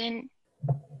confident?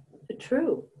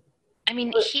 True. I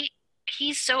mean,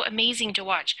 he's so amazing to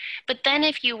watch. But then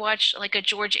if you watch like a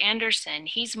George Anderson,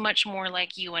 he's much more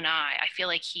like you and I.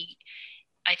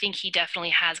 I think he definitely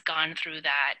has gone through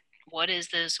that. What is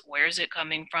this? Where is it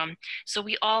coming from? So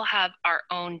we all have our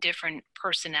own different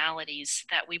personalities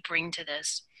that we bring to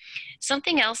this.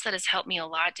 Something else that has helped me a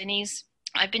lot, Denise,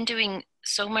 I've been doing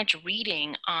so much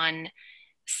reading on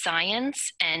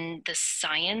science and the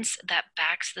science that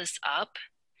backs this up.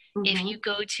 If Mm-hmm. you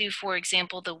go to, for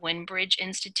example, the Windbridge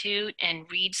Institute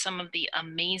and read some of the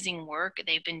amazing work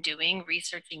they've been doing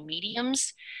researching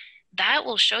mediums, that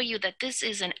will show you that this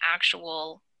is an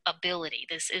actual ability.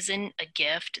 This isn't a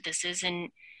gift. This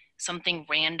isn't something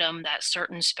random that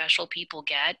certain special people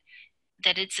get,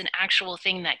 that it's an actual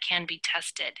thing that can be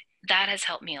tested. That has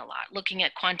helped me a lot. Looking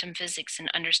at quantum physics and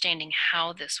understanding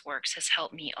how this works has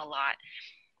helped me a lot.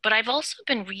 But I've also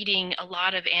been reading a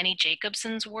lot of Annie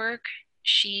Jacobson's work.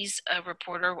 She's a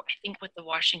reporter, I think, with the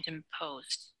Washington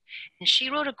Post. And she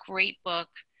wrote a great book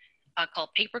called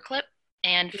Paperclip.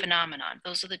 and Phenomenon.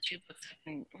 Those are the two books I've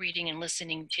been reading and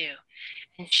listening to.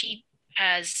 And she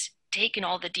has taken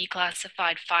all the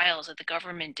declassified files that the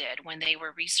government did when they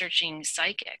were researching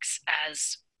psychics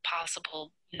as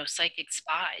possible, psychic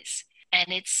spies. And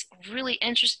it's really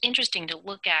interesting to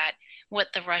look at what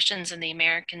the Russians and the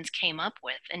Americans came up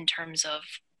with in terms of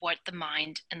what the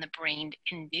mind and the brain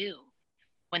can do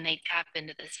when they tap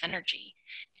into this energy.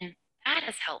 And that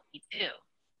has helped me too.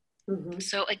 Mm-hmm.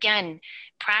 So again,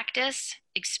 practice,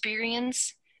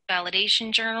 experience,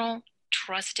 validation journal,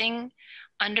 trusting,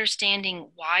 understanding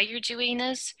why you're doing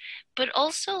this, but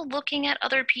also looking at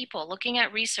other people, looking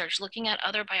at research, looking at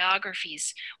other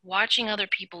biographies, watching other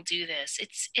people do this.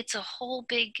 It's a whole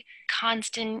big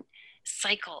constant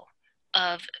cycle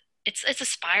of it's a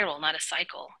spiral, not a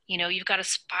cycle. You've got to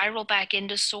spiral back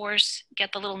into source,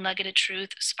 get the little nugget of truth,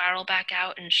 spiral back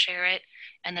out and share it,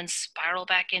 and then spiral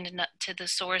back into to the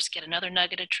source, get another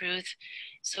nugget of truth.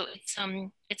 So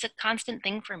it's a constant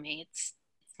thing for me. It's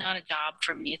not a job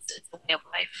for me. It's a way of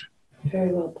life.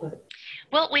 Very well put.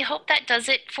 Well, we hope that does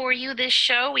it for you this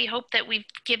show. We hope that we've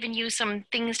given you some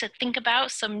things to think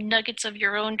about, some nuggets of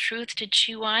your own truth to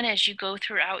chew on as you go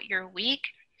throughout your week.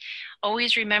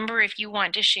 Always remember, if you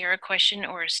want to share a question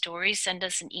or a story, send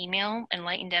us an email,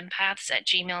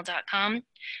 enlightenedempaths@gmail.com,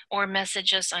 or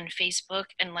message us on Facebook,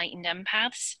 Enlightened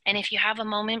Empaths. And if you have a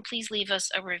moment, please leave us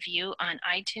a review on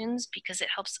iTunes because it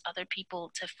helps other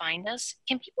people to find us.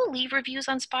 Can people leave reviews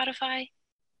on Spotify?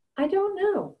 I don't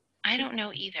know. I don't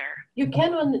know either. You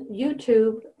can on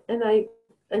YouTube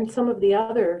and some of the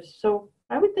others. So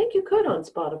I would think you could on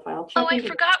Spotify. I'll check. Oh, I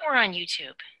forgot we're on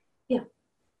YouTube. Yeah.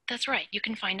 That's right. You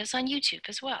can find us on YouTube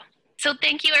as well. So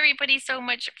thank you everybody so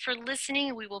much for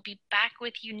listening. We will be back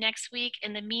with you next week.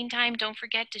 In the meantime, don't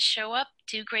forget to show up,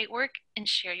 do great work, and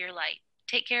share your light.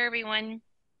 Take care, everyone.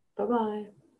 Bye-bye.